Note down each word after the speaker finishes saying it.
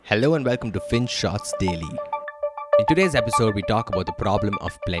Hello and welcome to Finch Shots Daily. In today's episode, we talk about the problem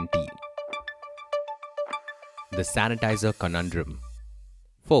of plenty, the sanitizer conundrum.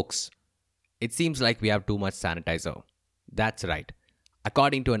 Folks, it seems like we have too much sanitizer. That's right.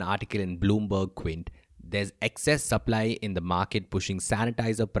 According to an article in Bloomberg Quint, there's excess supply in the market pushing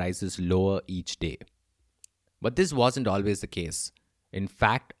sanitizer prices lower each day. But this wasn't always the case. In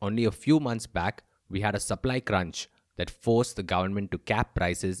fact, only a few months back, we had a supply crunch that forced the government to cap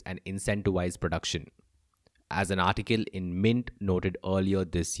prices and incentivize production. As an article in Mint noted earlier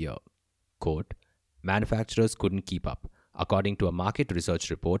this year, quote, manufacturers couldn't keep up. According to a market research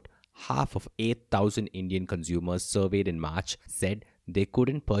report, half of 8,000 Indian consumers surveyed in March said they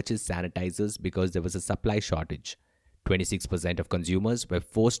couldn't purchase sanitizers because there was a supply shortage. 26% of consumers were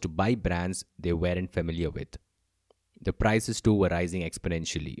forced to buy brands they weren't familiar with. The prices too were rising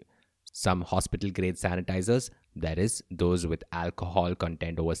exponentially. Some hospital-grade sanitizers, that is, those with alcohol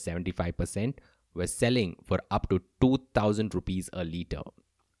content over 75%, were selling for up to 2,000 rupees a litre.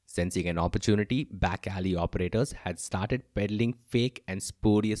 Sensing an opportunity, back alley operators had started peddling fake and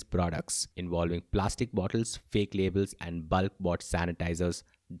spurious products involving plastic bottles, fake labels, and bulk bought sanitizers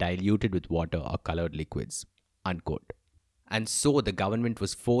diluted with water or colored liquids. Unquote. And so the government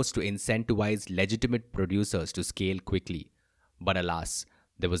was forced to incentivize legitimate producers to scale quickly. But alas,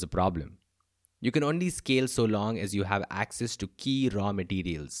 there was a problem. You can only scale so long as you have access to key raw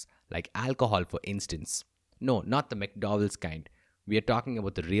materials, like alcohol, for instance. No, not the McDowell's kind. We are talking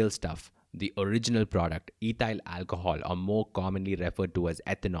about the real stuff, the original product, ethyl alcohol, or more commonly referred to as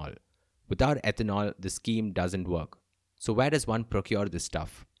ethanol. Without ethanol, the scheme doesn't work. So, where does one procure this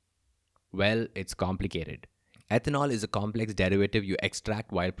stuff? Well, it's complicated. Ethanol is a complex derivative you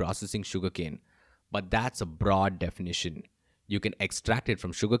extract while processing sugarcane, but that's a broad definition. You can extract it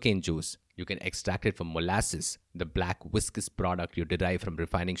from sugarcane juice. You can extract it from molasses, the black viscous product you derive from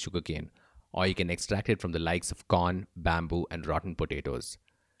refining sugarcane. Or you can extract it from the likes of corn, bamboo, and rotten potatoes.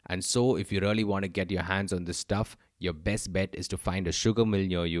 And so, if you really want to get your hands on this stuff, your best bet is to find a sugar mill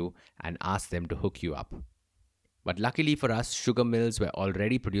near you and ask them to hook you up. But luckily for us, sugar mills were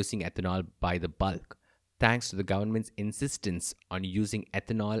already producing ethanol by the bulk, thanks to the government's insistence on using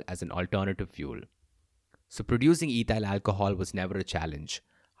ethanol as an alternative fuel. So producing ethyl alcohol was never a challenge.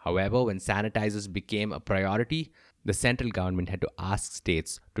 However, when sanitizers became a priority, the central government had to ask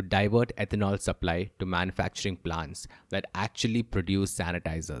states to divert ethanol supply to manufacturing plants that actually produce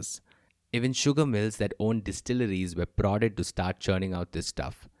sanitizers. Even sugar mills that own distilleries were prodded to start churning out this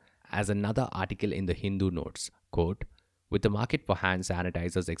stuff. As another article in the Hindu notes, quote, with the market for hand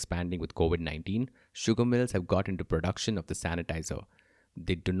sanitizers expanding with COVID-19, sugar mills have got into production of the sanitizer.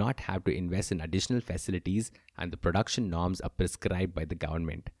 They do not have to invest in additional facilities, and the production norms are prescribed by the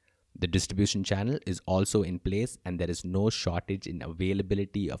government. The distribution channel is also in place, and there is no shortage in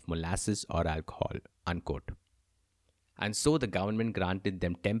availability of molasses or alcohol. Unquote. And so the government granted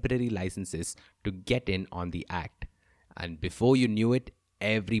them temporary licenses to get in on the act. And before you knew it,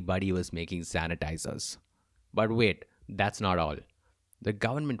 everybody was making sanitizers. But wait, that's not all. The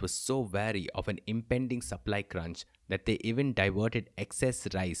government was so wary of an impending supply crunch that they even diverted excess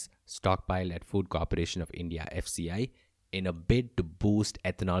rice stockpiled at Food Corporation of India (FCI) in a bid to boost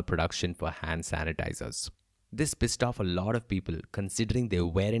ethanol production for hand sanitizers. This pissed off a lot of people, considering they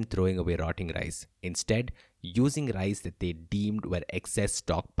weren't throwing away rotting rice, instead using rice that they deemed were excess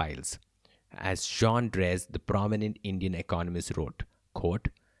stockpiles. As Jean Drèze, the prominent Indian economist, wrote, quote,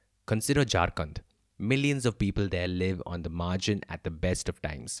 consider Jharkhand. Millions of people there live on the margin at the best of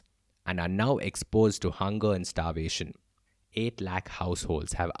times and are now exposed to hunger and starvation. 8 lakh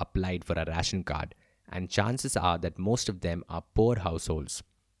households have applied for a ration card, and chances are that most of them are poor households.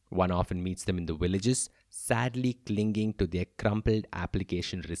 One often meets them in the villages, sadly clinging to their crumpled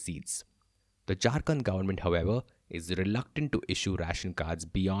application receipts. The Jharkhand government, however, is reluctant to issue ration cards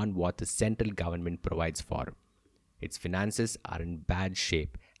beyond what the central government provides for. Its finances are in bad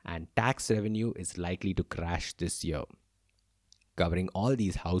shape, and tax revenue is likely to crash this year. Covering all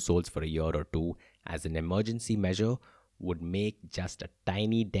these households for a year or two as an emergency measure would make just a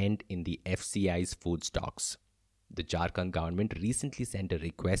tiny dent in the FCI's food stocks. The Jharkhand government recently sent a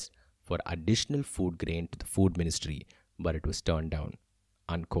request for additional food grain to the food ministry, but it was turned down.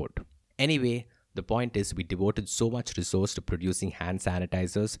 Unquote. Anyway, the point is we devoted so much resource to producing hand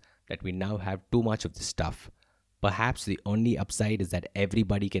sanitizers that we now have too much of this stuff. Perhaps the only upside is that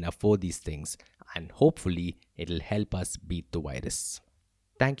everybody can afford these things, and hopefully it'll help us beat the virus.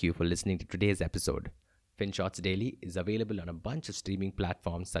 Thank you for listening to today's episode. FinShots Daily is available on a bunch of streaming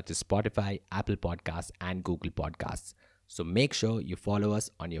platforms such as Spotify, Apple Podcasts, and Google Podcasts. So make sure you follow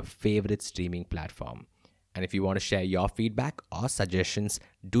us on your favorite streaming platform. And if you want to share your feedback or suggestions,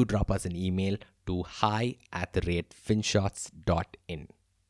 do drop us an email to hi@finshots.in.